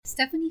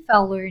Stephanie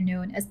Fowler,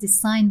 known as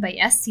Design by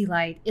ST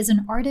Light, is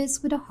an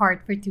artist with a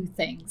heart for two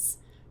things: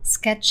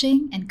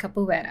 sketching and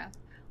capoeira.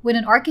 With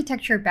an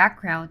architecture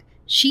background,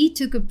 she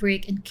took a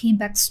break and came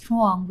back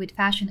strong with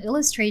fashion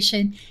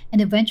illustration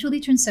and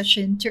eventually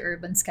transitioned to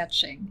urban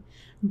sketching.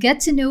 Get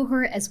to know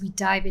her as we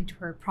dive into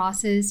her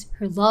process,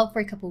 her love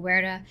for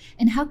capoeira,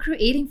 and how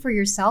creating for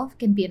yourself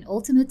can be an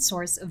ultimate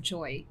source of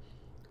joy.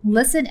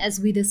 Listen as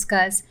we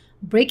discuss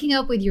breaking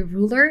up with your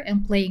ruler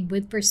and playing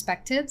with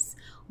perspectives,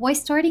 why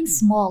starting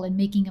small and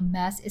making a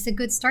mess is a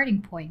good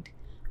starting point.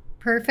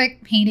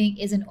 Perfect painting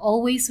isn't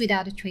always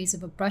without a trace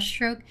of a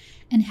brushstroke,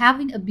 and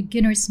having a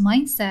beginner's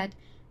mindset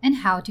and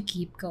how to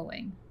keep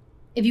going.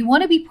 If you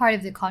want to be part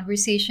of the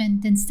conversation,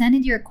 then send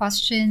in your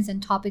questions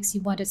and topics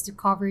you want us to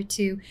cover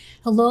to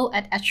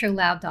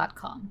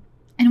hello@etrolab.com.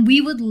 And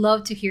we would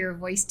love to hear your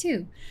voice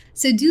too.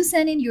 So do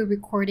send in your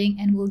recording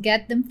and we'll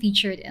get them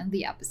featured in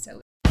the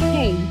episode.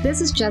 Hey, this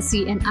is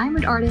Jessie, and I'm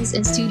an artist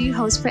and studio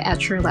host for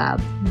Etcher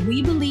Lab.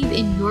 We believe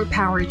in your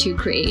power to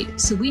create,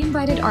 so we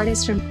invited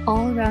artists from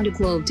all around the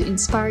globe to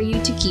inspire you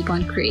to keep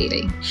on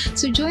creating.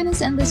 So join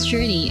us in this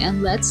journey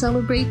and let's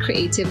celebrate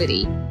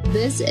creativity.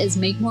 This is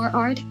Make More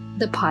Art,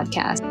 the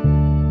podcast.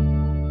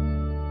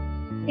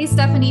 Hey,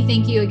 Stephanie,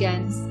 thank you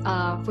again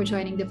for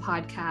joining the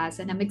podcast.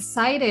 And I'm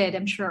excited.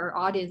 I'm sure our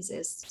audience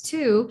is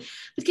too.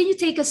 But can you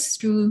take us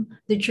through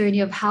the journey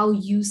of how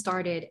you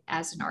started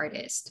as an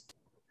artist?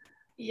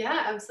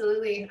 Yeah,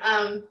 absolutely.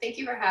 Thank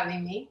you for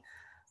having me.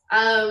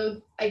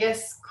 I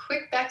guess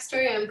quick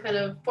backstory, I'm kind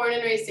of born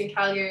and raised in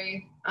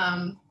Calgary.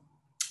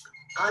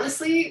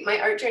 Honestly, my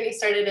art journey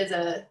started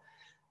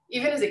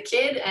even as a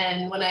kid.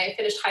 And when I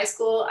finished high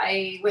school,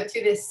 I went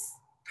through this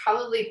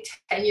probably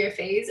 10-year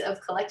phase of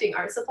collecting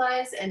art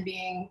supplies and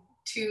being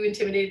too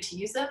intimidated to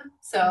use them.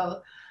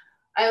 So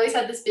I always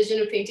had this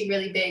vision of painting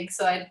really big.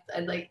 So I'd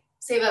like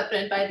save up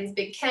and I'd buy these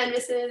big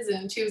canvases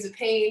and tubes of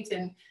paint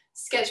and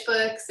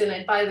sketchbooks, and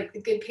I'd buy like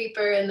the good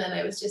paper, and then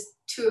I was just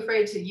too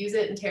afraid to use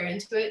it and tear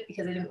into it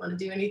because I didn't want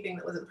to do anything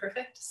that wasn't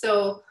perfect.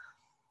 So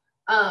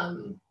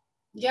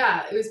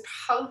yeah, it was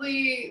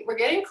probably, we're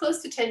getting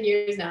close to 10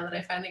 years now that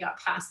I finally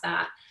got past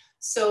that.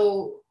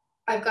 So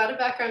I've got a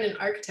background in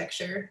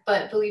architecture,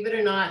 but believe it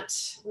or not,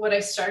 what I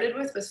started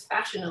with was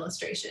fashion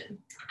illustration.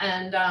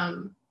 And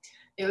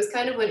it was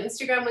kind of when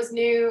Instagram was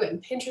new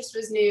and Pinterest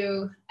was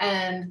new,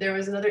 and there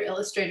was another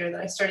illustrator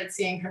that I started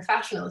seeing her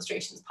fashion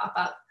illustrations pop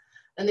up.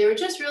 And they were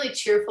just really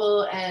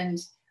cheerful, and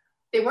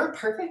they weren't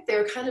perfect. They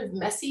were kind of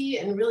messy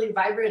and really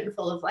vibrant and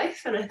full of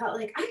life. And I thought,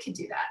 like, I could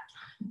do that.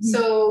 Mm-hmm.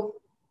 So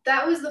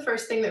that was the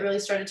first thing that really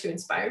started to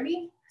inspire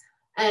me.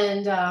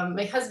 And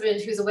my husband,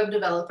 who's a web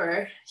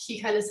developer,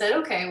 he kind of said,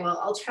 okay, well,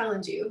 I'll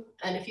challenge you.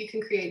 And if you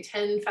can create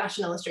 10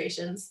 fashion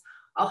illustrations,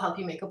 I'll help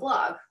you make a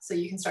blog so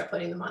you can start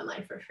putting them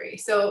online for free.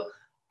 So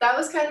that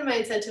was kind of my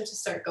incentive to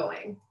start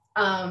going.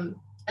 And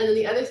then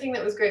the other thing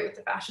that was great with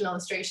the fashion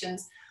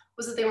illustrations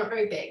was that they weren't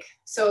very big.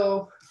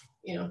 So,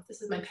 you know,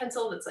 this is my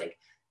pencil that's like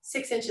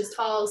 6 inches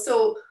tall.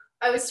 So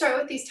I would start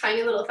with these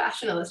tiny little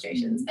fashion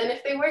illustrations. And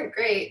if they weren't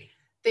great,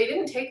 they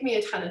didn't take me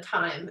a ton of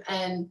time.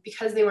 And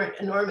because they weren't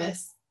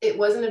enormous, it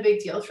wasn't a big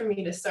deal for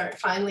me to start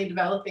finally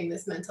developing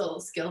this mental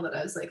skill that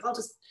I was like, I'll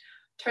just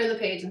turn the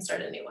page and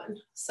start a new one.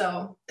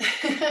 So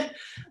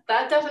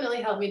that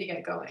definitely helped me to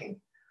get going.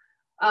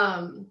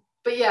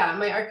 But yeah,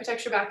 my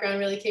architecture background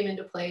really came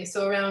into play.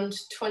 So around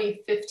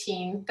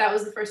 2015, that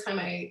was the first time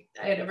I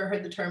had ever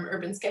heard the term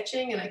urban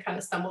sketching, and I kind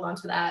of stumbled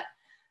onto that.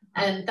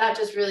 And that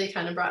just really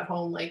kind of brought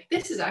home, like,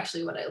 this is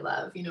actually what I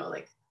love. You know,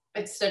 like,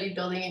 I'd studied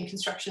building and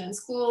construction in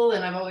school,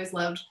 and I've always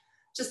loved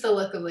just the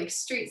look of like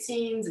street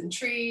scenes and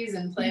trees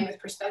and playing with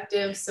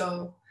perspective.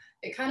 So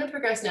it kind of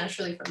progressed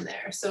naturally from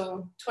there.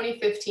 So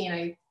 2015,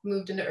 I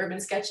moved into urban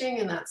sketching,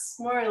 and that's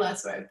more or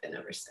less where I've been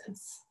ever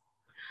since.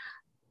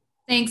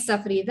 Thanks,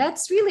 Stephanie.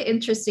 That's really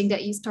interesting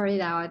that you started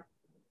out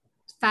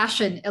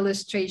fashion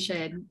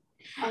illustration.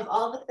 Of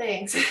all the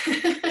things.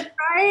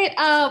 Right.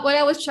 When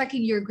I was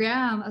checking your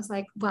gram, I was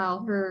like,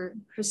 wow, her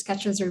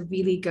sketches are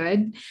really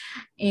good.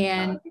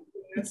 And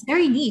it's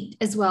very neat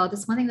as well.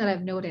 That's one thing that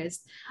I've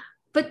noticed.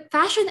 But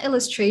fashion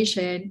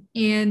illustration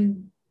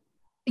and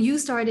you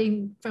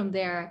starting from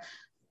there,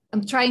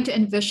 I'm trying to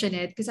envision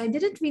it because I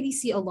didn't really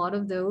see a lot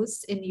of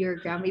those in your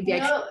gram. Maybe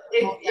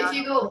if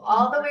you go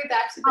all the way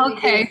back to the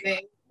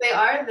beginning, they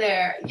are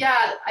there.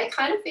 Yeah, I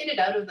kind of faded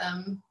out of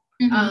them.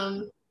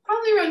 Mm-hmm.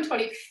 Probably around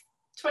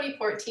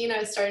 2014, I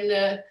was starting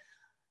to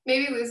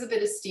maybe lose a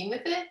bit of steam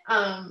with it.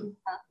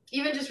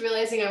 Even just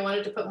realizing I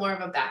wanted to put more of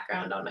a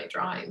background on my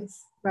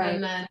drawings. Right.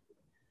 And then,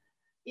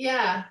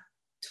 yeah,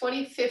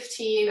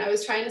 2015, I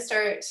was trying to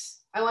start,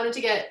 I wanted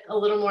to get a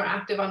little more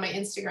active on my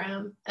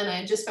Instagram, and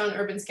I just found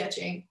urban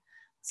sketching.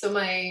 So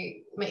my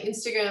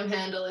Instagram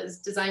handle is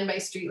Design by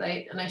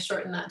Streetlight, and I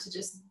shortened that to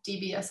just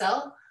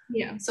DBSL.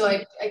 Yeah. So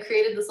I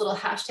created this little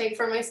hashtag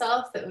for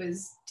myself that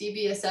was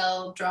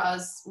DBSL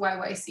draws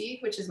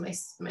YYC, which is my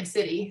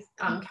city,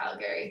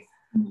 Calgary.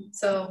 Mm-hmm.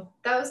 So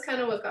that was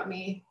kind of what got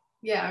me,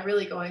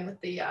 really going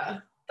with the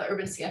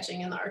urban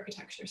sketching and the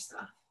architecture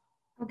stuff.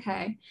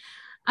 Okay.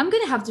 I'm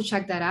gonna have to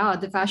check that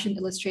out, the fashion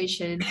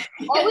illustration.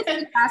 Always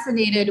been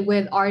fascinated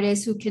with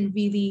artists who can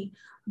really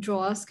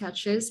draw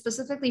sketches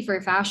specifically for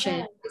fashion.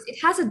 Yeah,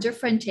 It has a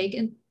different take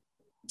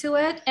into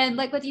it. And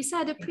like what you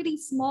said, they're pretty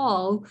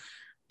small,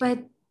 but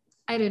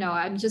I don't know,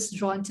 I'm just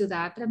drawn to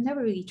that. But I've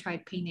never really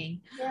tried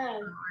painting yeah.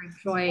 or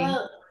drawing.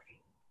 Well,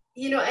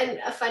 and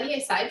a funny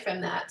aside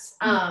from that,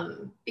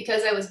 Mm.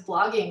 because I was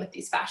blogging with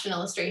these fashion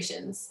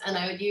illustrations and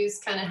I would use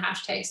kind of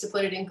hashtags to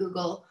put it in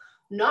Google,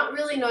 not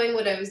really knowing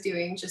what I was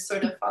doing, just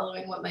sort of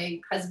following what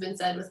my husband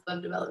said with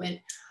web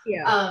development.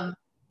 Yeah. Um,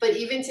 but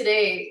even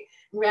today,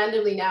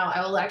 randomly now,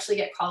 I will actually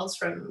get calls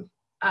from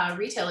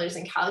retailers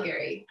in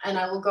Calgary, and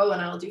I will go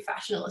and I will do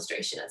fashion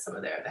illustration at some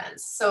of their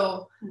events.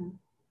 So Mm.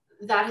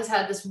 that has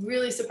had this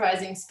really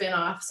surprising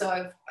spin-off. So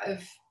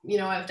I've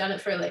done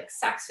it for like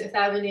Saks Fifth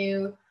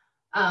Avenue.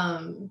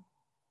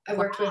 I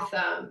worked with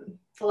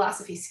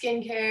Philosophy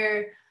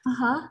Skincare.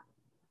 Uh-huh.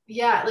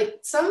 Yeah, like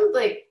some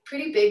like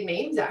pretty big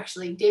names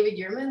actually. David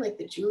Yurman, like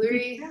the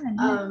jewelry.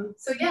 Yeah.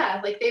 So yeah,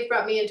 like they've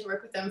brought me in to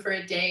work with them for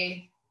a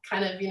day.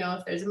 Kind of,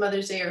 if there's a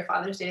Mother's Day or a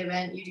Father's Day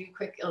event, you do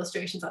quick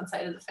illustrations on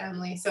site of the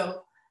family.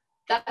 So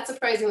that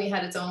surprisingly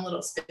had its own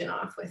little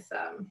spin-off with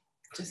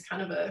just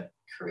kind of a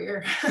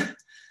career.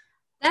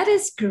 That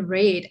is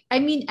great. I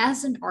mean,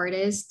 as an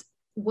artist,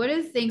 one of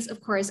the things,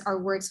 of course, our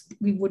works,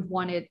 we would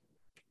want it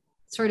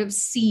sort of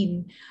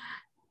seen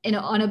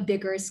on a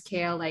bigger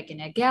scale, like in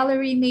a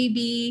gallery,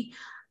 maybe.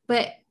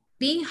 But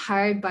being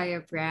hired by a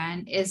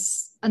brand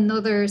is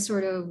another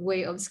sort of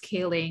way of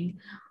scaling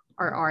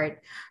our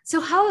art.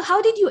 So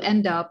how did you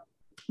end up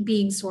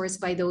being sourced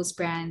by those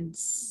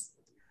brands?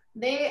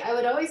 I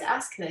would always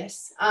ask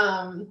this.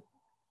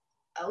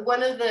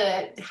 One of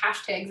the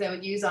hashtags I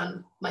would use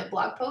on my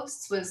blog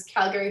posts was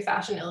Calgary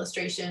Fashion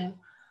Illustration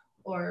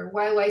or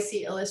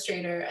YYC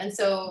Illustrator. And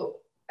so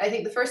I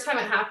think the first time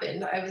it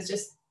happened, I was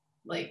just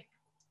like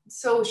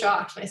so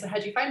shocked. And I said,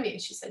 "How'd you find me?"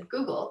 And she said,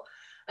 "Google."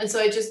 And so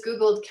I just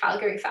Googled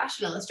Calgary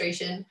Fashion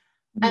Illustration.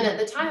 And at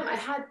the time, I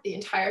had the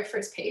entire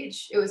first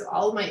page. It was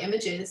all of my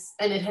images,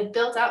 and it had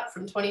built up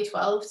from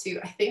 2012 to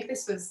I think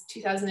this was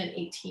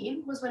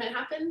 2018 was when it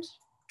happened,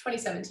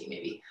 2017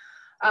 maybe.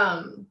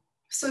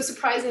 So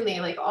surprisingly,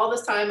 like all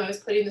this time, I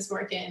was putting this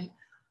work in,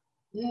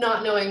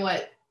 not knowing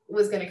what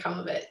was going to come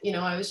of it.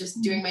 I was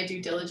just doing my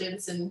due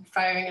diligence and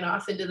firing it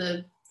off into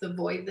the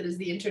void that is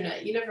the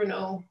internet. You never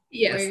know where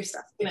Yes, your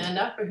stuff's going to end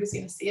up or who's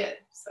going to see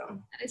it. So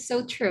that is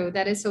so true.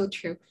 That is so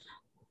true.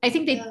 I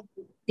think yeah.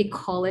 they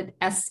call it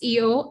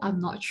SEO. I'm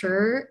not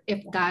sure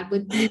if that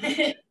would be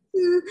for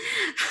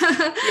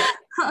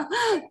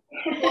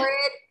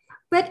it.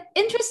 But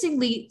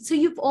interestingly, so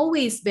you've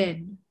always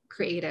been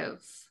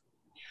creative.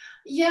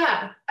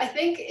 Yeah, I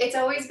think it's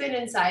always been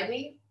inside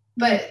me,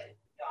 but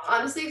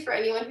honestly, for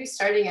anyone who's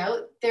starting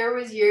out, there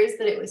was years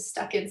that it was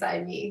stuck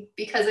inside me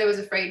because I was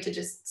afraid to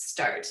just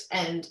start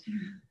and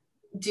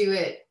do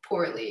it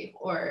poorly,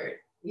 or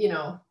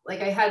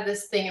like I had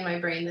this thing in my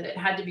brain that it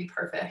had to be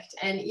perfect.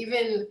 And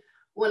even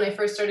when I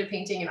first started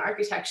painting in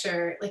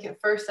architecture, like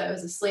at first I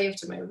was a slave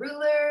to my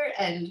ruler,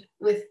 and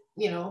with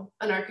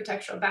an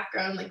architectural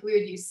background, like we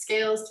would use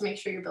scales to make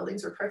sure your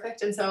buildings were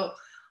perfect. And so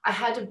I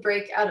had to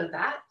break out of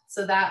that.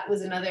 So that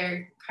was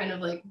another kind of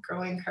like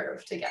growing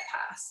curve to get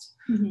past.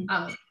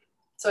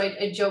 So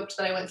I joked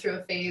that I went through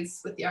a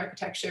phase with the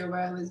architecture where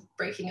I was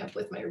breaking up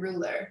with my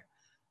ruler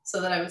so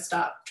that I would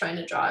stop trying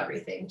to draw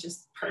everything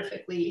just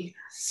perfectly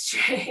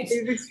straight.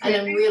 And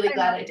I'm really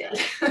glad I did.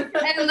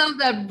 I love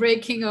that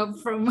breaking up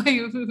from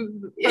my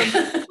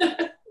Yeah.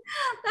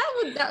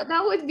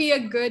 that would be a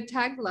good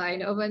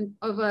tagline of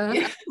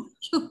a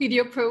social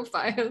media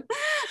profile.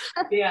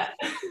 Yeah.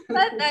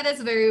 That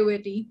is very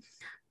witty.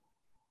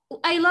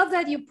 I love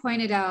that you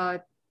pointed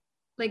out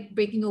like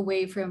breaking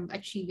away from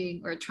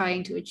achieving or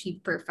trying to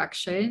achieve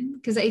perfection,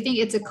 because I think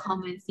it's a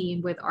common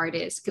theme with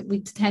artists.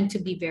 We tend to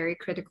be very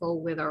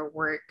critical with our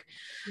work.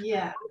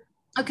 Yeah.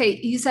 Okay,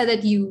 you said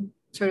that you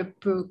sort of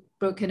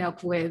broken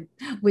up with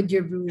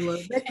your ruler,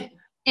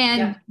 and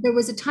Yeah. there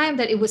was a time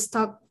that it was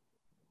stuck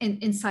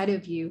inside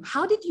of you.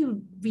 How did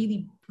you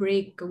really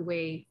break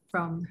away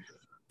from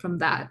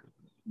that?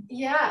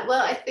 Yeah,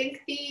 well, I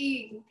think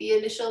the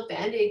initial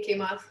band-aid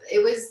came off. It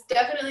was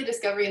definitely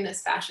discovering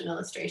this fashion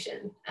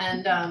illustration.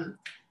 And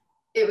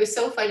it was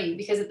so funny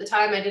because at the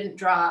time I didn't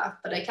draw,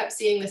 but I kept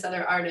seeing this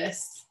other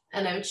artist,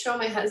 and I would show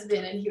my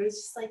husband and he was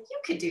just like, "You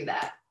could do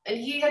that." And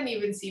he hadn't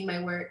even seen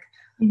my work.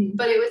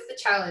 But it was the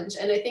challenge.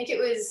 And I think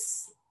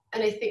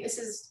this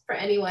is for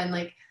anyone,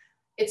 like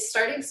it's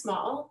starting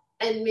small,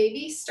 and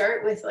maybe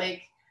start with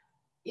like,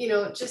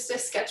 just a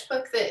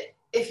sketchbook that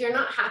if you're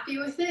not happy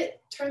with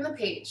it, turn the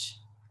page.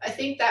 I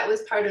think that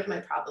was part of my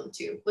problem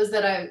too, was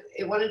that I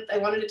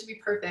wanted it to be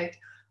perfect,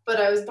 but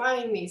I was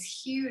buying these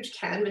huge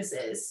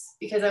canvases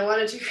because I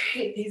wanted to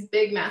create these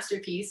big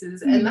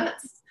masterpieces. And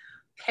that's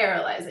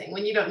paralyzing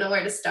when you don't know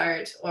where to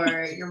start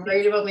or you're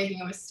worried about making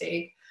a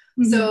mistake.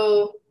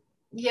 So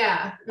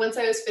yeah, once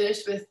I was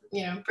finished with,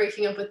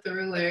 breaking up with the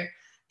ruler,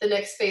 the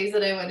next phase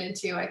that I went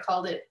into, I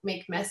called it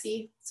make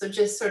messy. So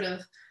just sort of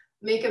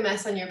make a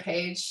mess on your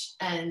page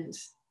and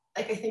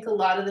like I think a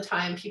lot of the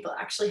time people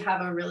actually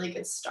have a really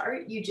good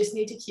start. You just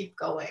need to keep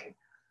going.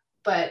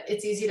 But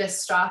it's easy to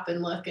stop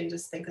and look and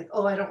just think like,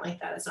 oh, I don't like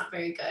that. It's not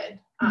very good.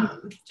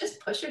 Just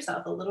push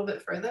yourself a little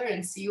bit further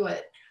and see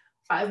what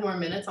 5 more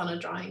minutes on a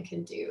drawing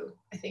can do.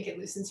 I think it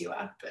loosens you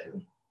up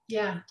and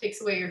yeah,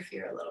 takes away your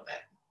fear a little bit.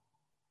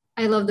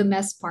 I love the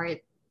mess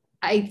part.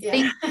 I Yeah.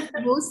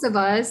 think most of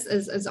us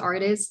as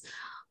artists,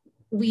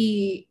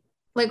 we,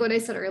 like what I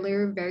said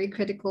earlier, very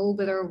critical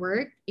with our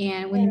work.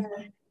 And when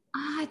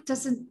Yeah. it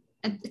doesn't,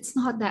 it's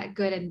not that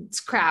good and it's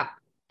crap.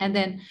 And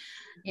then,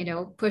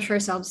 push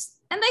ourselves.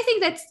 And I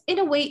think that's in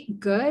a way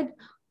good,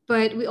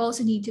 but we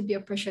also need to be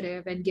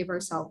appreciative and give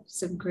ourselves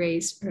some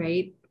grace,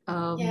 right?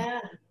 Yeah,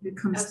 When it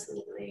comes,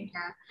 absolutely.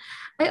 yeah.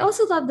 I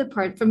also love the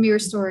part from your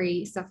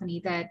story,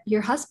 Stephanie, that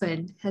your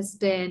husband has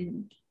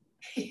been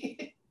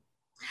a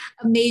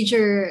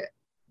major,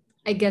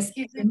 I guess,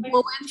 He's like my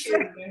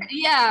influencer. cheerleader.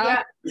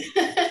 Yeah.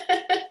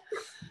 Yeah.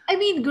 I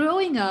mean,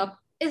 growing up,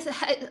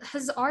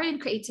 has art and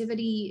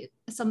creativity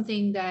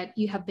something that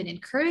you have been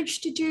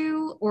encouraged to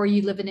do, or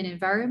you live in an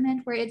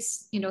environment where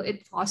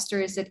it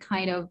fosters that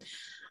kind of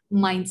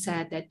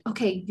mindset that,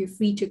 okay, you're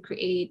free to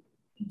create,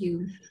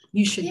 you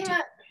should do. Yeah,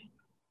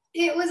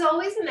 it was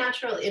always a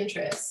natural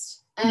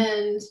interest.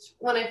 And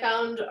when I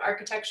found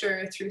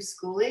architecture through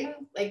schooling,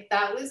 like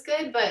that was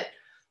good. But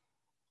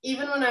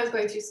even when I was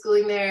going through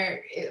schooling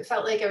there, it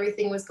felt like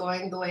everything was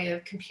going the way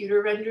of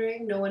computer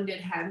rendering. No one did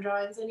hand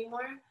drawings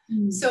anymore.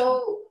 Mm.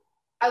 So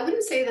I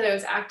wouldn't say that I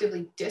was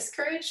actively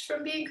discouraged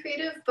from being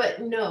creative,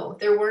 but no,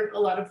 there weren't a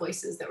lot of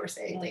voices that were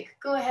saying, like,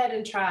 go ahead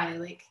and try.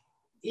 Like,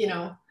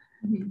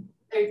 Mhm.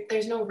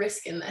 there's no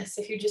risk in this.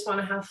 If you just want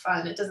to have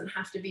fun, it doesn't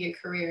have to be a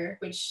career,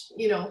 which,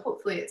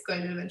 hopefully it's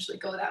going to eventually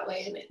go that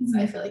way. And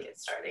I feel like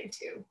it's starting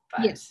to.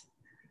 But Yes.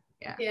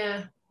 Yeah.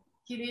 yeah,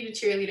 you need a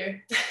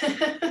cheerleader.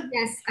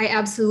 Yes, I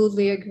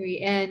absolutely agree.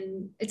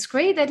 And it's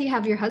great that you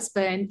have your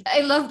husband. I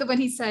loved when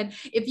he said,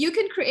 if you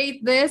can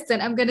create this, then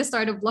I'm going to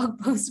start a blog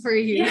post for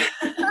you.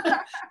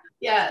 Yeah.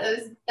 Yeah,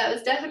 that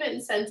was definite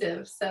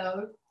incentive.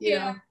 So,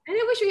 Yeah. And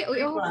I wish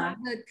we all glad. have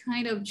that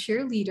kind of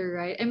cheerleader,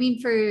 right? I mean,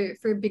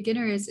 for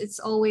beginners,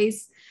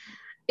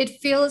 it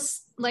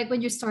feels like when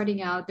you're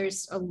starting out,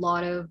 there's a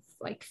lot of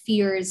like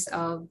fears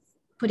of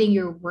putting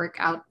your work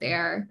out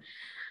there.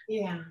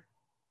 Yeah.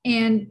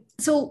 And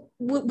so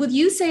would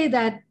you say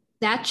that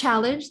that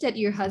challenge that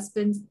your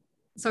husband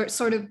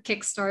sort of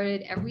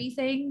kickstarted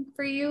everything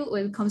for you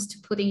when it comes to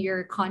putting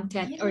your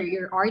content or Yeah.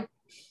 your art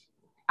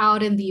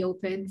out in the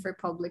open for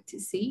public to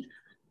see?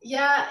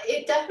 Yeah,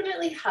 it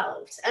definitely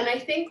helped. And I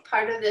think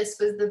part of this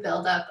was the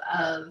buildup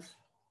of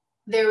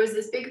there was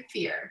this big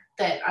fear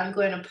that I'm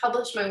going to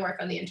publish my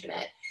work on the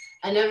internet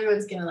and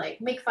everyone's going to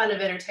like make fun of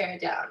it or tear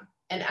it down.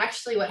 And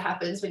actually, what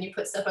happens when you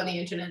put stuff on the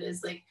internet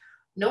is like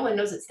no one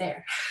knows it's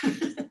there.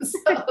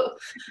 So,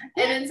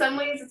 and in some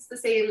ways, it's the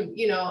same.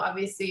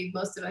 Obviously,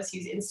 most of us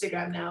use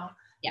Instagram now,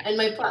 Yeah. and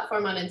my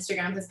platform on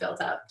Instagram has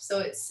built up, so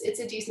it's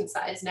a decent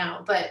size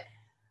now. But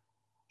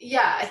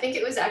yeah, I think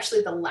it was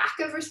actually the lack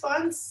of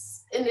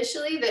response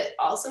initially that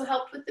also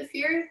helped with the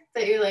fear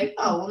that you're like,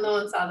 oh, well, no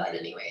one saw that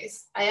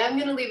anyways. I am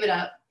going to leave it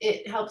up.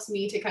 It helps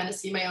me to kind of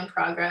see my own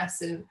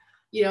progress. And,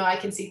 I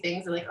can see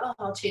things like, oh,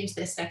 I'll change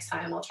this next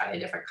time. I'll try a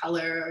different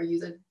color or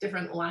use a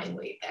different line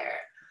weight there.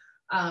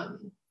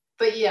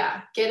 But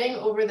yeah, getting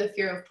over the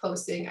fear of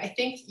posting, I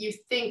think you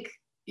think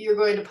you're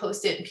going to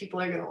post it and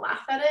people are going to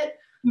laugh at it.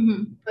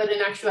 Mm-hmm. But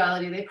in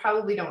actuality, they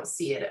probably don't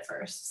see it at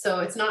first. So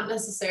it's not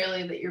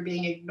necessarily that you're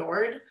being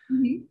ignored,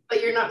 Mm-hmm.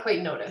 but you're not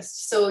quite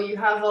noticed. So you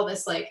have all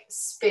this like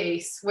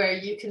space where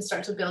you can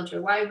start to build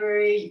your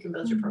library, you can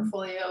build your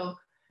portfolio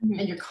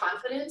and your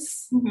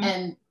confidence. Mm-hmm.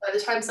 And by the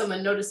time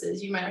someone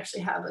notices, you might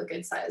actually have a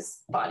good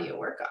sized body of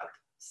work up.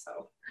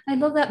 So I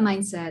love that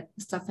mindset,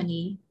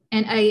 Stephanie.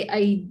 And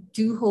I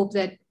do hope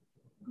that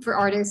for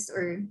artists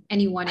or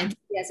anyone, and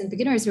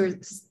beginners who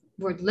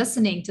are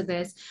listening to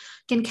this,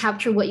 can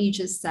capture what you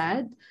just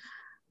said.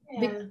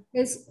 yeah.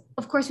 Because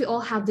of course we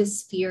all have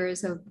these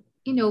fears of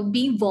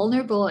being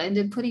vulnerable and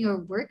then putting our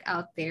work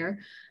out there,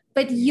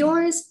 but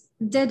yours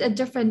did a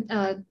different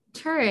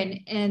turn.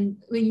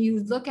 And when you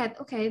look at,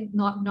 okay,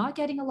 not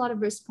getting a lot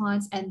of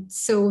response, and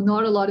so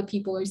not a lot of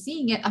people are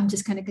seeing it, I'm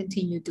just going to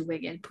continue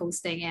doing it,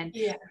 posting, and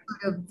sort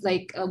of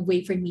like a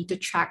way for me to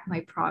track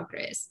my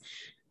progress.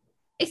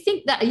 I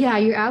think that, yeah,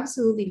 you're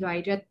absolutely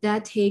right.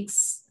 That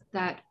takes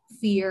that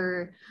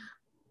fear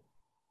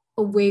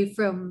away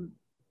from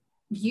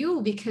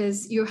you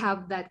because you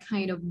have that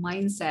kind of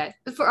mindset.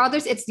 But for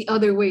others, it's the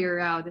other way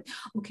around.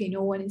 Okay,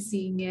 no one is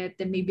seeing it,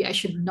 then maybe I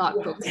should not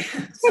post.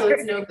 So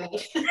it's no good.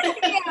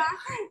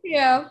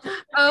 Yeah.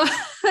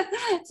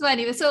 It's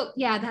funny. So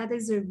yeah, that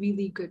is a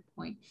really good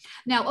point.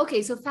 Now,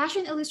 okay, so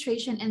fashion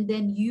illustration, and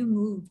then you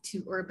move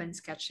to urban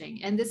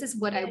sketching, and this is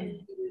what I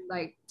would really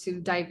like to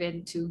dive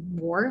into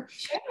more.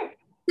 Sure.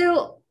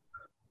 So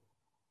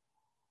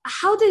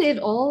how did it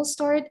all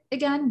start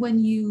again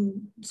when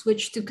you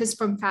switched to, because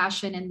from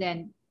fashion and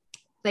then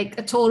like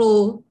a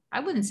total,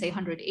 I wouldn't say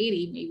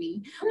 180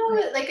 maybe.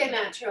 No, like a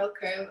natural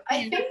curve.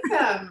 I think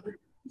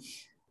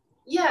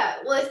Yeah,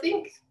 well, I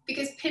think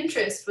because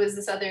Pinterest was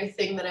this other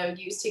thing that I would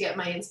use to get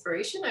my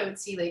inspiration. I would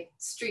see like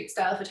street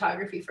style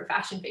photography for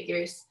fashion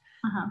figures.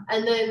 Uh-huh.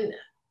 And then,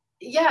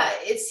 yeah,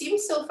 it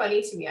seems so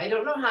funny to me. I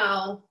don't know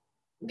how,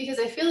 because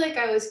I feel like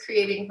I was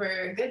creating for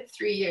a good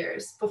 3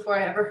 years before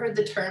I ever heard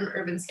the term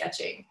urban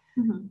sketching.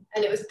 Mm-hmm.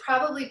 And it was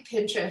probably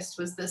Pinterest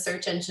was the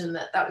search engine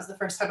that was the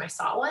first time I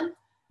saw one.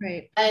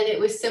 Right. And it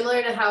was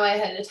similar to how I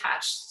had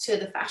attached to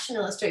the fashion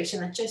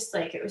illustration, that just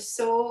like, it was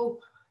so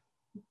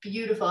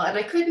beautiful. And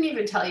I couldn't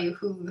even tell you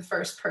who the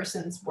first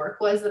person's work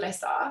was that I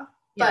saw.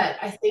 Yeah. But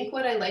I think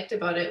what I liked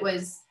about it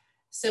was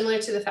similar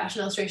to the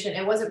fashion illustration.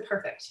 It wasn't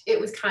perfect. It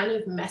was kind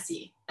of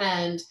messy.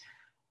 And,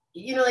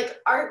 you know, like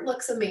art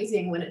looks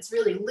amazing when it's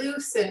really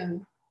loose.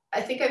 And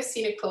I think I've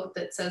seen a quote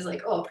that says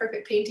like, oh, a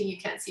perfect painting, you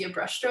can't see a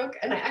brushstroke.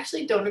 And I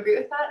actually don't agree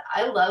with that.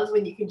 I love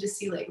when you can just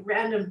see like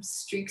random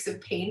streaks of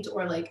paint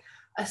or like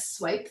a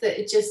swipe that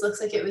it just looks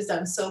like it was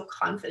done so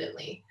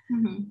confidently.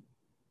 Mm-hmm.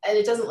 And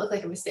it doesn't look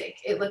like a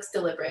mistake. It looks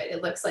deliberate.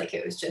 It looks like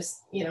it was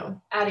just, you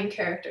know, adding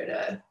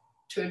character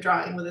to a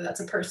drawing, whether that's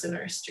a person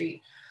or a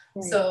street.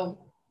 Right. So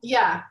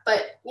yeah,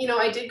 but you know,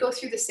 I did go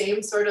through the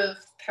same sort of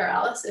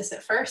paralysis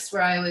at first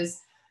where I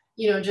was,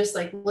 you know, just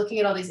like looking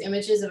at all these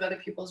images of other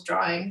people's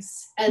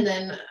drawings. And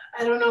then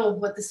I don't know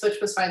what the switch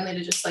was finally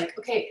to just like,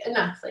 okay,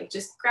 enough, like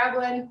just grab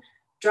one,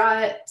 draw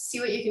it,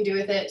 see what you can do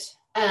with it.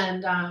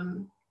 And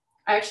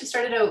I actually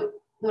started out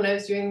when I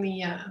was doing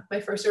the my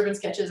first urban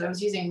sketches, I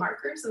was using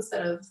markers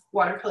instead of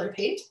watercolor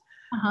paint.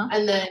 Uh-huh.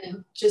 And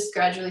then just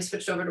gradually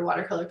switched over to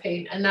watercolor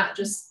paint. And that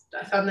just,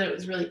 I found that it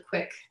was really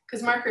quick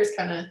because markers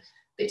kind of,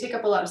 they take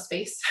up a lot of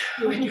space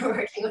when you're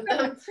working with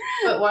them.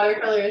 But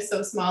watercolor is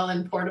so small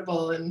and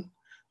portable, and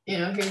you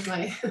know, here's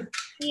my,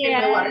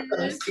 here's my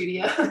watercolor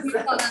studio.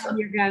 So.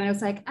 Your gun. I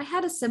was like, I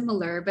had a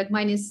similar, but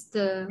mine is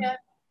the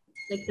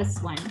like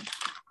this one.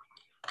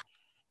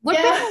 What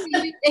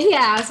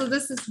yeah, so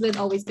this has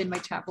always been my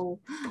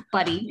travel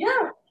buddy.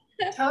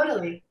 Yeah,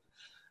 totally.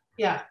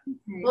 Yeah.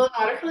 Okay. Well,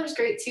 watercolor is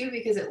great too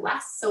because it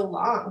lasts so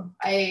long.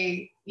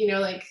 You know,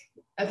 like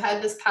I've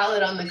had this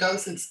palette on the go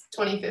since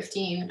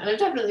 2015, and I've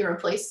definitely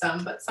replaced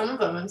some, but some of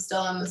them I'm still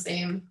on the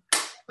same,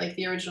 like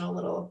the original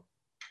little.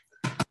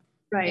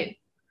 Right.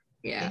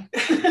 Yeah.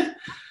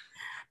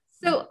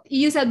 So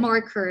you said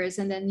markers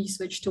and then you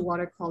switched to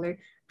watercolor.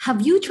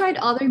 Have you tried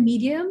other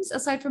mediums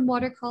aside from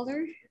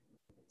watercolor?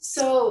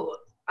 So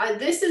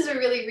this is a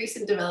really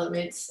recent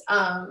development,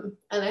 and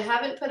I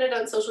haven't put it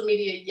on social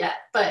media yet,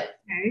 but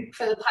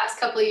for the past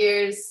couple of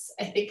years,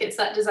 I think it's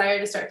that desire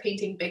to start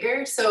painting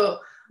bigger. So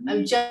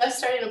I'm just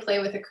starting to play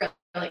with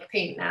acrylic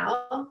paint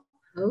now.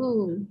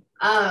 Oh.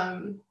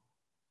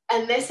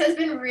 And this has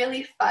been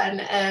really fun.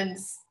 And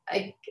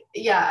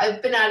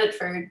I've been at it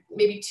for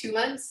maybe 2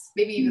 months,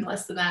 maybe even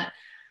less than that.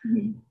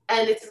 Mm-hmm.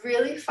 And it's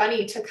really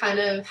funny to kind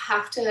of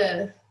have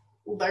to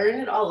learn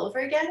it all over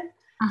again.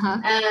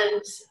 Uh-huh.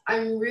 And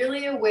I'm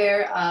really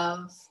aware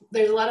of,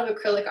 there's a lot of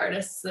acrylic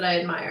artists that I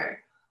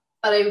admire,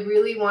 but I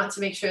really want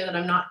to make sure that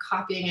I'm not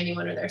copying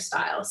anyone or their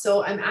style.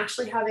 So I'm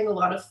actually having a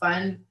lot of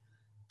fun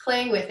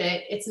playing with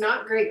it. It's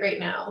not great right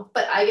now,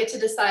 but I get to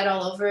decide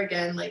all over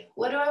again, like,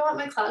 what do I want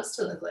my clouds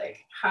to look like?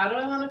 How do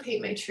I want to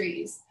paint my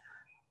trees?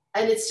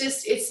 And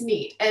it's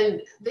neat.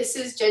 And this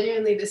is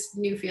genuinely this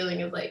new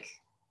feeling of like,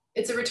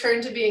 it's a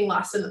return to being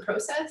lost in the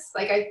process.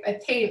 Like I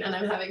paint and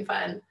I'm having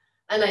fun.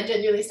 And I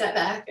genuinely step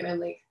back and I'm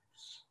like,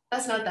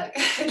 that's not that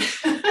good.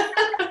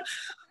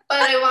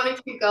 But I want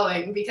to keep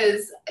going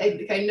because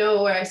I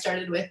know where I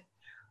started with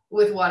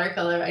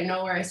watercolor. I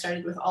know where I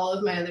started with all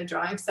of my other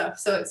drawing stuff.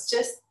 So it's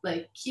just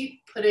like,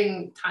 keep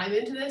putting time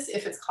into this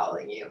if it's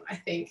calling you, I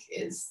think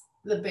is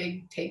the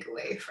big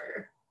takeaway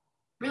for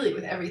really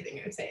with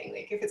everything I'm saying.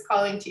 Like if it's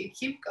calling to you,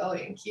 keep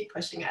going, keep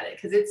pushing at it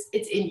because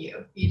it's in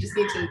you. You just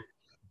need to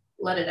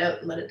let it out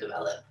and let it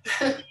develop.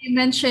 You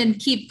mentioned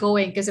keep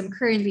going because I'm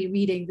currently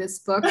reading this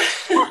book.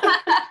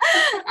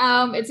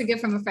 It's a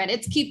gift from a friend.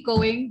 It's Keep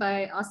Going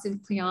by Austin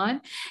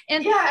Kleon.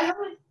 And yeah, I have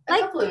a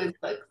couple of his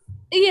books.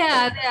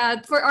 Yeah,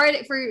 for art,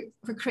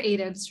 for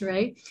creatives,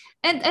 right?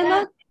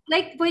 And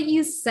like what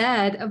you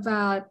said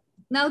about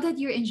now that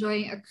you're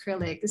enjoying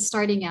acrylic,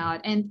 starting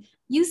out, and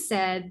you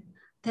said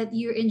that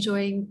you're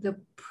enjoying the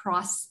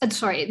process.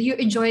 Sorry, you're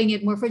enjoying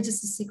it more for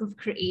just the sake of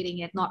creating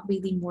it, not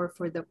really more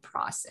for the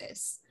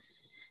process.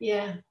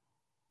 Yeah.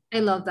 I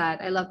love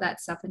that,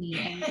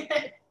 Stephanie.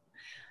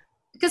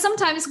 Because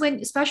sometimes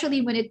especially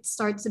when it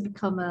starts to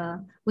become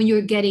when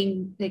you're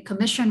getting the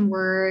commission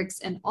works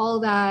and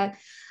all that,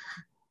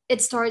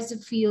 it starts to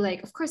feel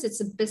like, of course,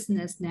 it's a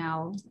business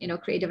now, you know,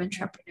 creative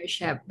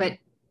entrepreneurship, but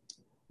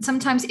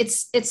sometimes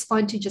it's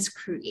fun to just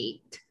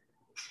create.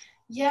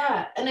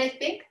 Yeah, and I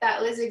think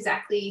that was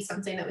exactly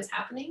something that was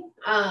happening.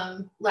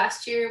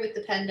 Last year with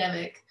the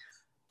pandemic,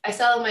 I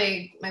sell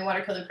my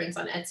watercolor prints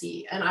on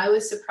Etsy, and I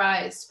was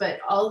surprised, but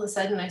all of a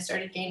sudden I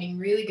started gaining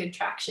really good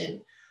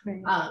traction.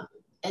 Right.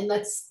 And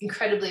that's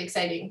incredibly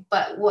exciting.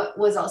 But what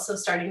was also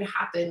starting to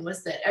happen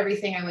was that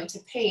everything I went to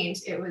paint,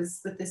 it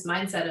was with this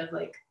mindset of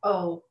like,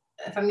 oh,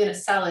 if I'm going to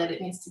sell it,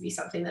 it needs to be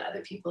something that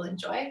other people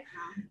enjoy.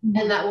 Mm-hmm.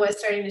 And that was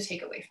starting to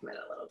take away from it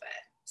a little bit.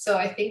 So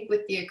I think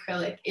with the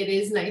acrylic, it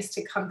is nice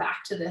to come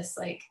back to this,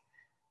 like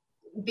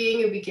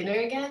being a beginner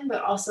again,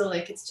 but also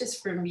like it's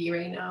just for me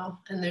right now,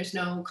 and there's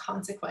no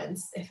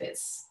consequence if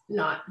it's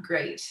not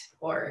great,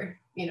 or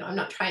I'm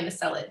not trying to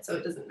sell it, so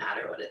it doesn't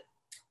matter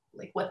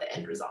what the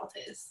end result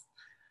is.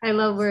 I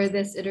love where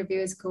this interview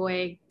is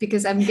going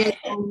because I'm getting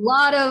a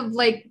lot of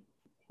like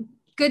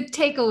good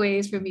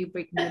takeaways from you,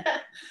 Brittany.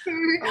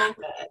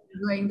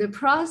 During the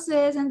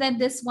process, and then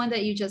this one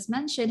that you just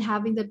mentioned,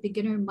 having the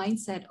beginner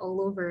mindset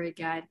all over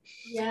again.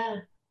 Yeah.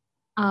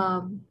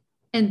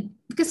 And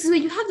because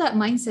when you have that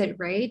mindset,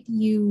 right,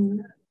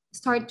 you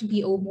start to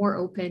be more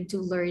open to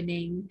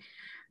learning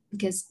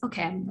because,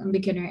 okay, I'm a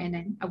beginner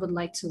and I would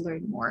like to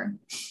learn more.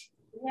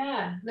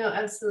 Yeah, no,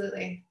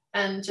 absolutely.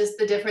 And just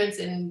the difference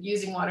in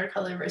using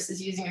watercolor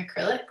versus using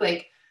acrylic,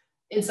 like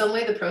in some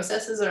way the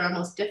processes are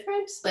almost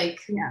different. Like,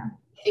 yeah,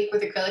 I think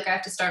with acrylic, I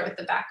have to start with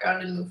the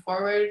background and move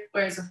forward.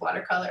 Whereas with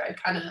watercolor, I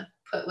kind of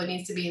put what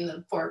needs to be in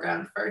the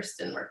foreground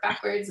first and work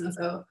backwards. And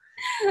so,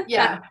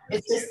 yeah,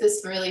 it's just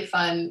this really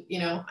fun,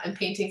 I'm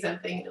painting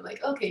something and I'm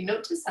like, okay,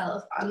 note to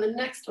self, on the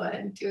next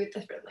one, do it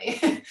differently.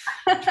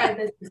 Try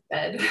this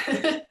instead.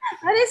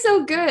 That is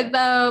so good.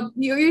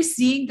 You're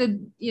seeing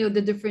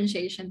the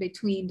differentiation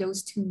between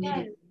those two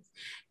mediums.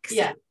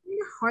 Yeah.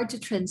 It's hard to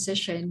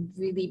transition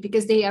really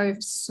because they are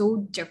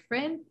so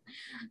different.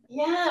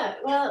 Yeah,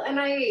 well, and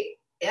I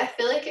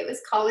feel like it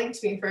was calling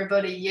to me for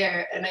about a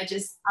year and I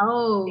just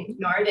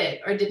ignored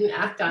it or didn't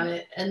act on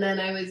it. And then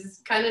I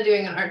was kind of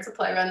doing an art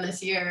supply run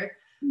this year,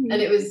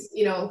 and it was,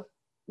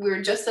 we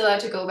were just allowed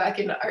to go back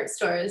into art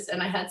stores,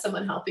 and I had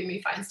someone helping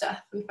me find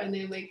stuff, and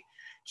finally I'm like,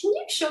 can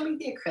you show me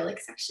the acrylic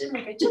section?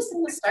 Like I just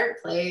want to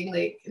start playing.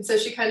 And so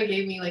she kind of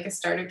gave me like a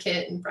starter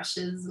kit and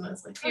brushes, and I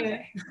was like,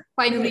 okay.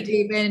 Finally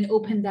gave in and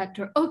opened that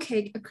door.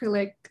 Okay,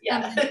 acrylic.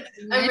 Yeah,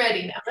 I'm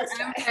ready now. Let's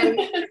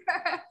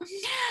try.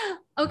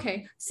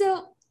 Okay,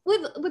 so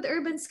with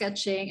urban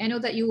sketching, I know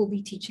that you will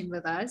be teaching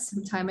with us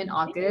sometime in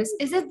August.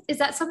 Is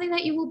that something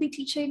that you will be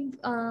teaching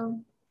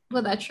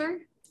with Etcher?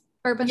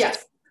 Urban Yes.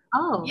 sketching?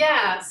 Oh.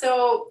 Yeah.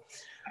 So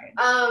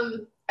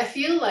I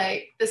feel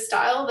like the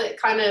style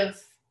that kind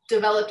of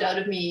developed out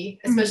of me,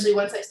 especially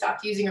once I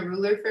stopped using a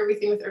ruler for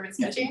everything with urban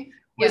sketching,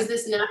 was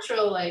this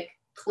natural like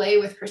play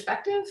with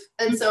perspective.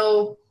 And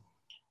so,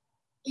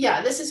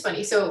 yeah, this is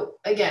funny. So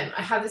again,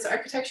 I have this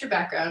architecture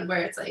background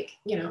where it's like,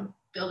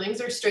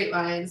 buildings are straight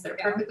lines, they're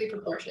perfectly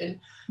proportioned.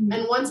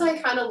 And once I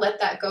kind of let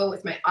that go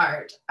with my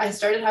art, I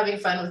started having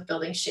fun with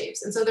building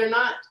shapes. And so they're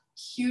not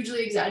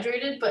hugely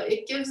exaggerated, but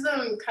it gives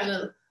them kind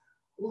of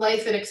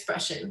life and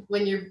expression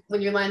when your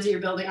lines of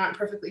your building aren't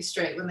perfectly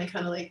straight, when they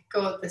kind of like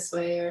go out this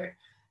way, or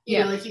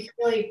like you can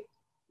really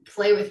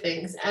play with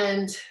things.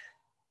 And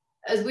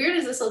as weird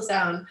as this will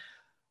sound,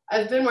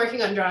 I've been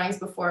working on drawings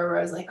before where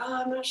I was like,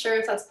 oh, I'm not sure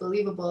if that's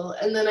believable.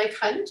 And then I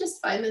kind of just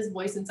find this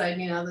voice inside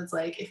me now that's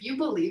like, if you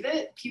believe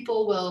it,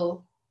 people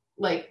will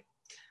like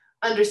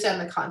understand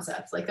the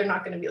concept. Like they're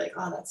not going to be like,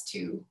 oh, that's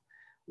too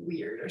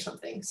weird or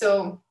something.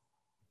 So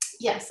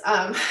yes,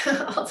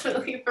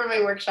 ultimately for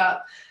my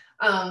workshop,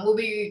 we'll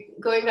be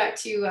going back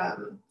to,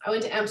 I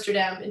went to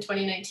Amsterdam in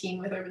 2019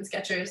 with Urban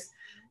Sketchers.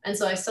 And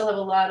so I still have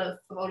a lot of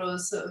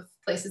photos of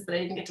places that I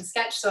didn't get to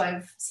sketch. So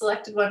I've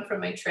selected one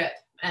from my trip.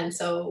 And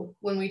so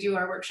when we do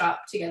our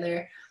workshop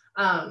together,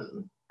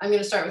 I'm going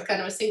to start with kind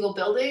of a single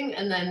building.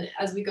 And then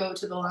as we go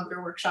to the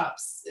longer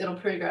workshops, it'll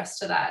progress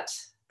to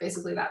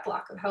basically that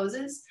block of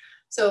houses.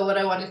 So what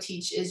I want to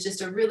teach is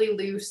just a really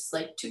loose,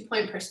 like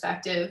 2-point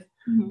perspective,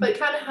 but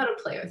kind of how to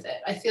play with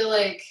it. I feel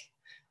like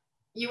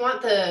you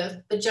want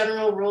the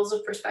general rules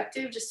of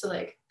perspective just to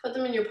like put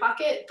them in your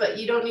pocket, but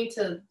you don't need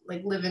to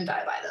like live and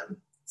die by them.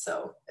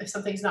 So if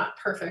something's not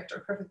perfect or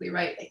perfectly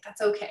right, like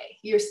that's okay.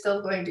 You're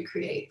still going to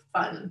create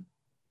fun,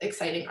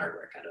 exciting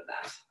artwork out of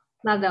that.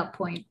 Love that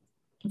point.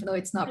 Even though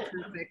it's not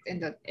perfect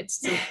and that it's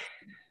still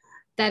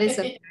that is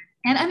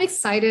and I'm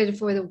excited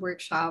for the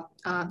workshop,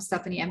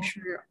 Stephanie. I'm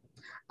sure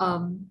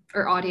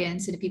our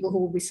audience and the people who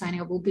will be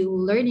signing up will be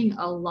learning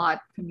a lot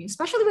from you,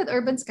 especially with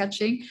urban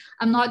sketching.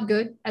 I'm not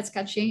good at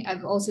sketching.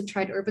 I've also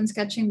tried urban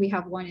sketching. We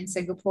have one in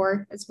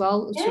Singapore as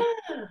well. Yeah.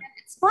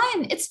 It's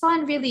fun. It's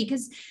fun really,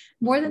 because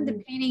more than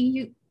the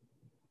painting,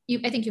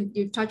 I think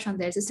you touched on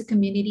this. It's a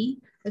community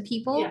of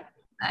people. Yeah,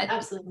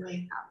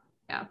 absolutely.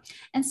 Yeah.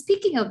 And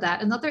speaking of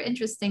that, another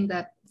interesting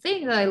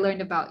thing that I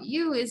learned about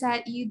you is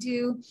that you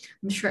do,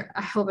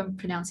 I hope I'm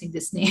pronouncing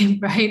this name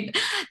right.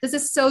 This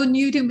is so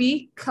new to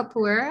me,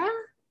 capoeira.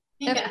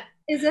 Yeah.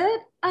 Is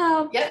it?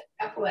 Yeah,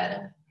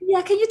 capoeira.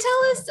 Yeah, can you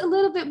tell us a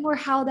little bit more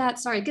how that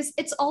started? Because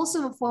it's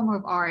also a form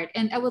of art,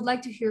 and I would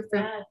like to hear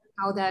from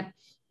how that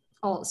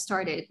all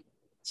started.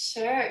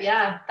 Sure.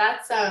 Yeah,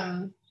 that's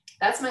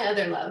my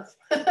other love.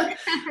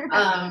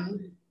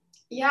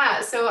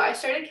 Yeah, so I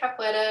started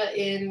capoeira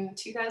in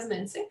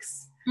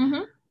 2006.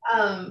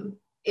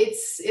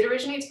 It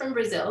originates from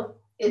Brazil.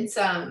 It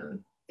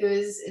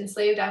was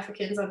enslaved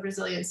Africans on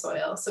Brazilian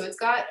soil, so it's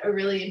got a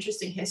really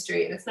interesting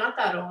history, and it's not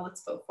that old.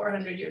 It's about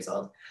 400 years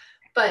old.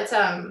 But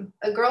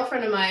a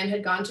girlfriend of mine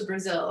had gone to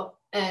Brazil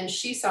and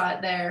she saw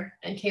it there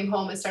and came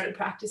home and started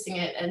practicing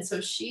it. And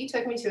so she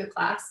took me to a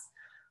class.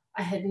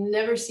 I had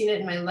never seen it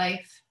in my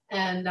life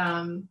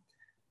and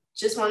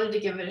just wanted to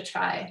give it a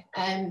try.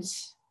 And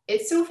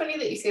it's so funny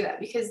that you say that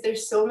because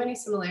there's so many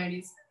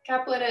similarities.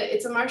 Capoeira,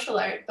 it's a martial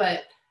art,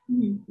 but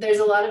there's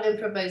a lot of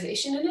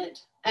improvisation in it.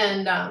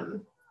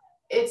 And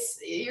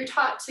you're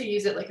taught to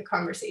use it like a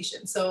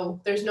conversation. So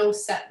there's no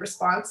set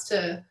response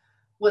to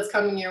what's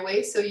coming your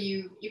way. So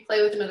you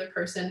play with another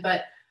person,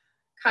 but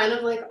kind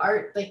of like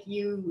art, like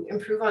you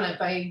improve on it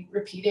by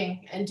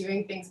repeating and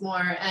doing things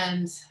more.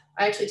 And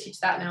I actually teach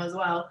that now as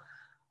well.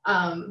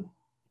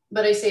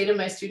 But I say to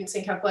my students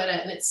in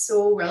capoeira, and it's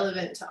so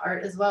relevant to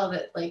art as well,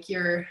 that like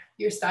your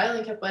style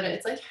in capoeira,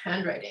 it's like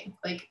handwriting.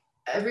 Like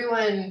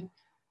everyone,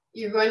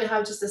 you're going to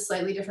have just a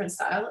slightly different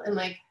style, and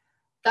like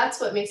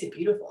that's what makes it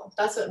beautiful.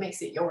 That's what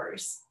makes it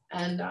yours.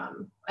 And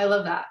I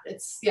love that.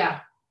 It's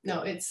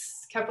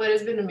capoeira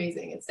has been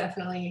amazing. It's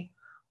definitely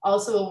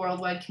also a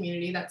worldwide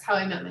community. That's how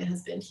I met my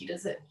husband. He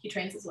does it. He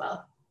trains as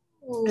well.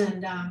 Ooh.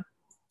 And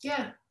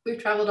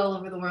we've traveled all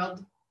over the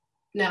world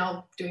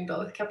now doing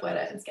both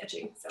capoeira and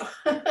sketching. So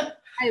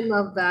I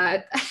love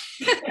that.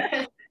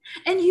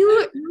 And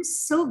you're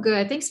so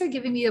good. Thanks for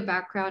giving me a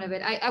background of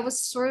it. I was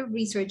sort of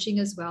researching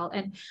as well,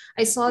 and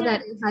I saw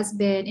that it has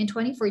been in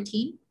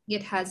 2014.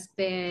 It has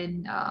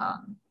been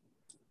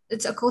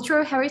it's a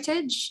cultural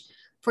heritage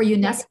for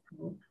UNESCO.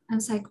 I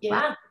was like,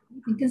 wow.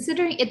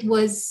 Considering it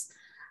was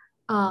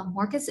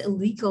marked as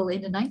illegal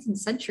in the 19th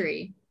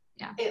century.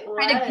 Yeah, it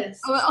was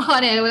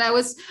on it when I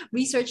was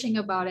researching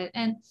about it,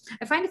 and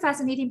I find it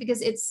fascinating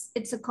because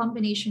it's a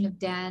combination of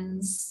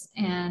dance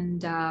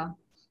and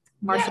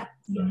martial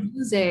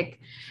music,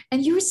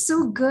 and you're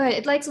so good.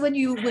 It likes when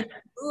you would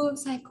move.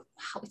 It's like,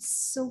 wow, it's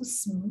so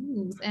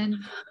smooth. And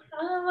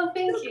oh,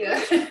 thank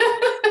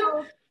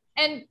you.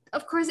 And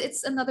of course,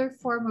 it's another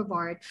form of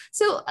art.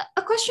 So,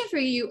 a question for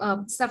you,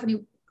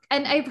 Stephanie.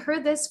 And I've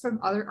heard this from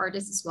other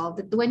artists as well,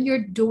 that when you're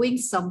doing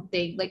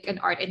something like an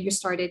art and you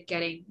started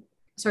getting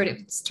sort of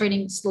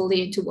turning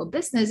slowly into a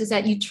business, is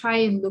that you try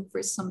and look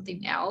for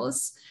something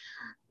else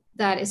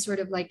that is sort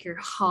of like your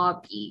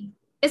hobby.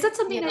 Is that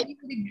something that you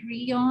would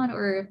agree on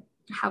or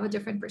have a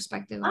different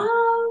perspective on?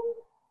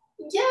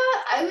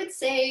 I would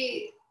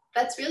say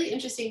that's really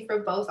interesting for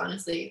both,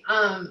 honestly.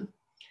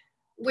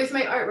 With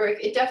my artwork,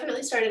 it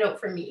definitely started out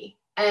for me.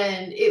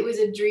 And it was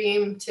a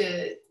dream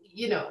to,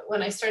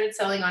 when I started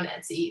selling on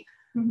Etsy.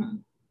 Mm-hmm.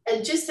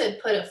 And just to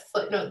put a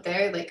footnote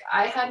there, like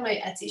I had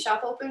my Etsy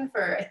shop open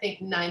for, I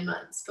think, 9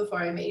 months before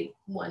I made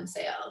one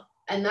sale.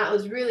 And that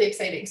was really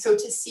exciting. So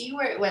to see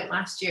where it went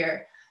last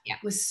year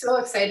was so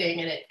exciting.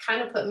 And it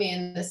kind of put me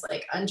in this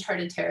like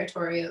uncharted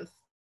territory of,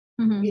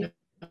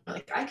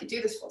 like I could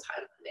do this full time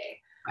one day.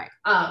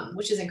 Right.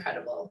 Which is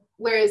incredible.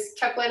 Whereas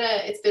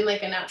capoeira, it's been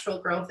like a natural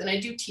growth, and I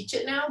do teach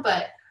it now,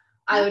 but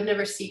I would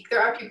never seek.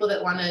 There are people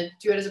that want to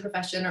do it as a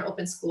profession or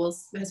open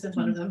schools. My husband's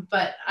one of them,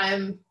 but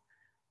I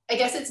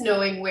guess it's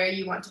knowing where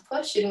you want to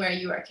push and where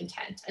you are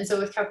content. And so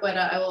with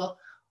capoeira, I will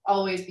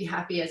always be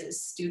happy as a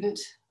student.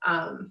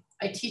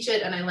 I teach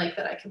it and I like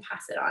that I can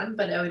pass it on,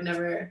 but I would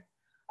never,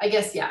 I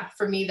guess,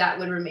 for me, that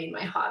would remain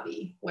my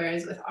hobby.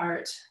 Whereas with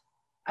art,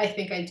 I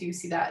think I do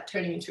see that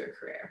turning into a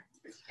career.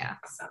 Yeah.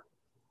 So,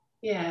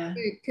 yeah.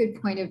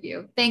 Good point of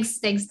view. Thanks,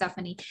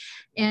 Stephanie.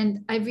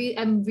 And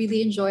I'm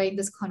really enjoying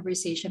this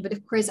conversation. But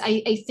of course,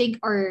 I think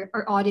our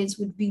audience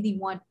would really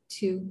want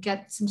to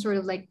get some sort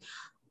of like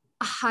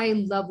a high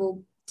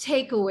level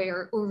takeaway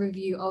or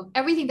overview of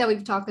everything that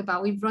we've talked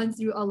about. We've run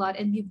through a lot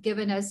and you've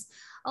given us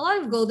a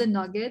lot of golden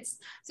nuggets.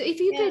 So if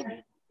you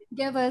could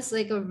give us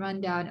like a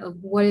rundown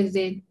of what is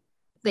it,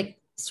 like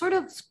sort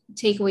of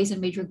takeaways and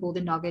major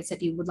golden nuggets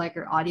that you would like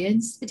our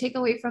audience to take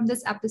away from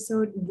this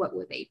episode, what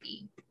would they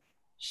be?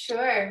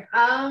 Sure.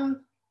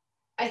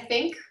 I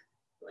think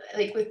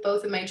like with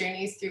both of my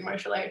journeys through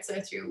martial arts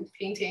or through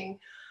painting,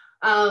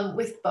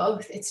 with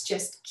both, it's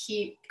just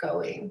keep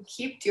going,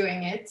 keep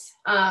doing it.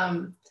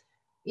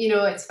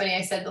 It's funny,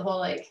 I said the whole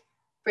like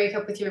break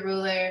up with your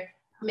ruler,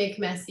 make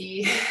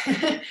messy.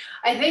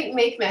 I think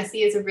make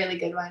messy is a really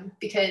good one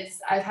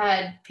because I've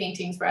had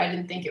paintings where I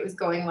didn't think it was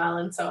going well.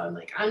 And so I'm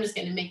like, I'm just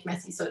going to make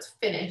messy so it's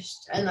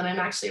finished. And then I'm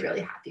actually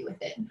really happy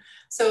with it.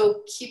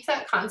 So keep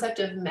that concept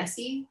of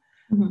messy.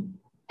 Mm-hmm.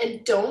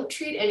 And don't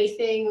treat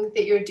anything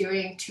that you're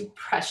doing too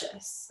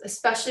precious,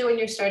 especially when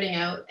you're starting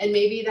out. And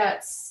maybe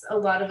that's a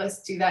lot of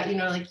us do that,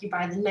 like you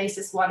buy the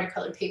nicest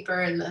watercolor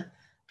paper and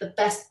the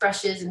best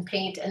brushes and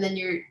paint, and then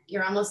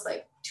you're almost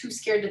like too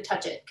scared to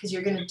touch it because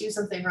you're going to do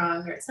something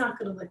wrong or it's not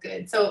going to look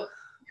good. So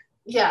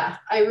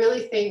I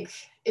really think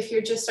if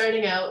you're just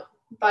starting out,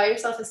 buy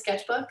yourself a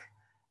sketchbook.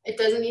 It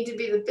doesn't need to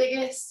be the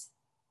biggest.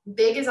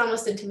 Big is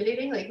almost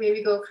intimidating. Like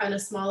maybe go kind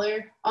of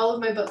smaller. All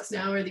of my books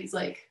now are these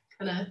like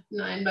kind of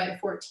 9 by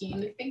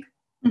 14, I think.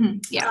 Mm-hmm.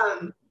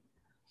 Yeah.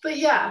 But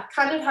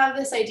kind of have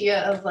this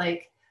idea of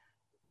like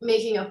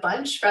making a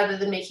bunch rather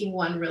than making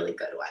one really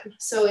good one.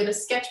 So in a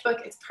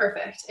sketchbook, it's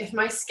perfect. If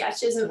my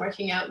sketch isn't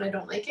working out and I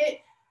don't like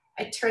it,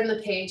 I turn the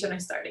page and I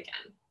start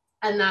again.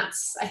 And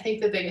that's, I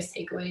think, the biggest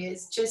takeaway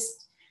is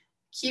just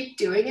keep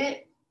doing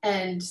it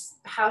and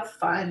have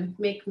fun,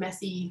 make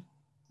messy,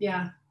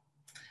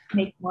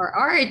 make more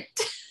art.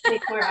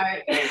 Make more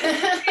art.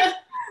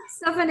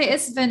 Stephanie,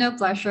 it's been a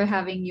pleasure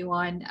having you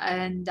on,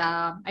 and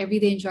I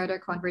really enjoyed our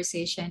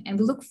conversation. And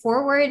we look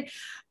forward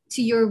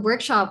to your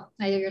workshop,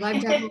 your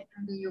live demo,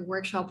 and your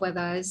workshop with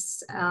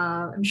us.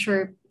 I'm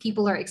sure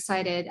people are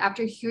excited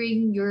after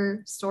hearing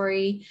your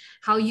story,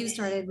 how you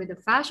started with the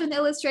fashion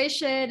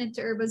illustration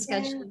into urban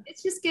sketching. It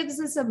just gives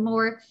us a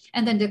more,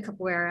 and then the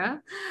capoeira,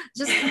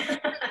 just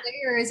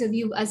layers of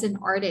you as an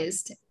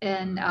artist.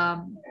 And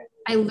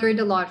I learned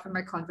a lot from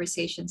our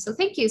conversation. So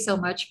thank you so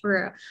much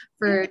for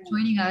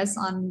joining us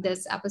on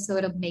this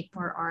episode of Make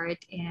More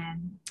Art.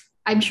 And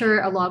I'm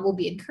sure a lot will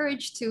be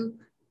encouraged to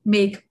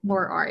make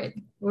more art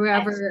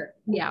wherever,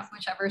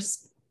 whichever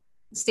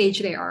stage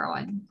they are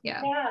on.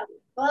 Yeah.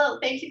 Well,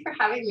 thank you for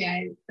having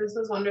me. This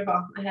was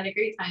wonderful. I had a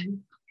great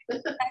time.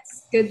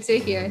 That's good to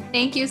hear.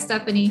 Thank you,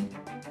 Stephanie.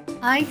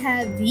 I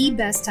had the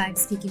best time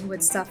speaking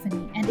with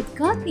Stephanie, and it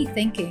got me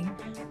thinking,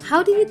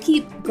 how do you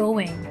keep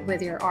going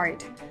with your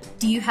art?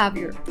 Do you have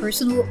your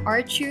personal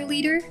art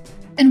cheerleader?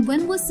 And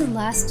when was the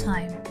last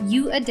time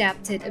you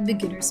adapted a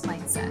beginner's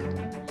mindset?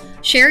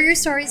 Share your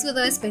stories with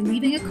us by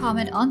leaving a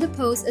comment on the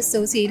post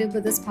associated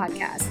with this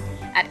podcast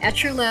at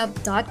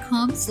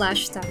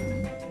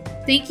etchrlab.com/Stephanie.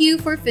 Thank you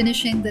for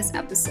finishing this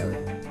episode.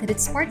 Did it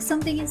spark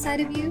something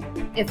inside of you?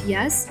 If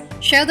yes,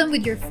 share them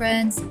with your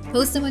friends,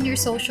 post them on your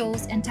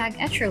socials, and tag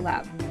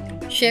EtcherLab.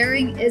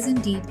 Sharing is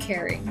indeed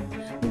caring.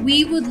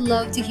 We would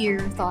love to hear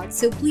your thoughts,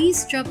 so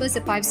please drop us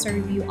a 5-star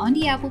review on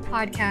the Apple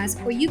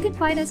Podcast, or you can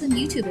find us on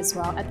YouTube as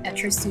well at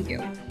Etcher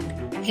Studio.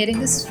 Hitting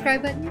the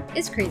subscribe button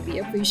is greatly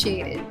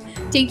appreciated.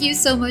 Thank you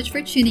so much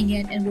for tuning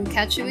in, and we'll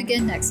catch you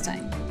again next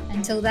time.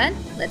 Until then,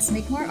 let's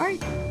make more art.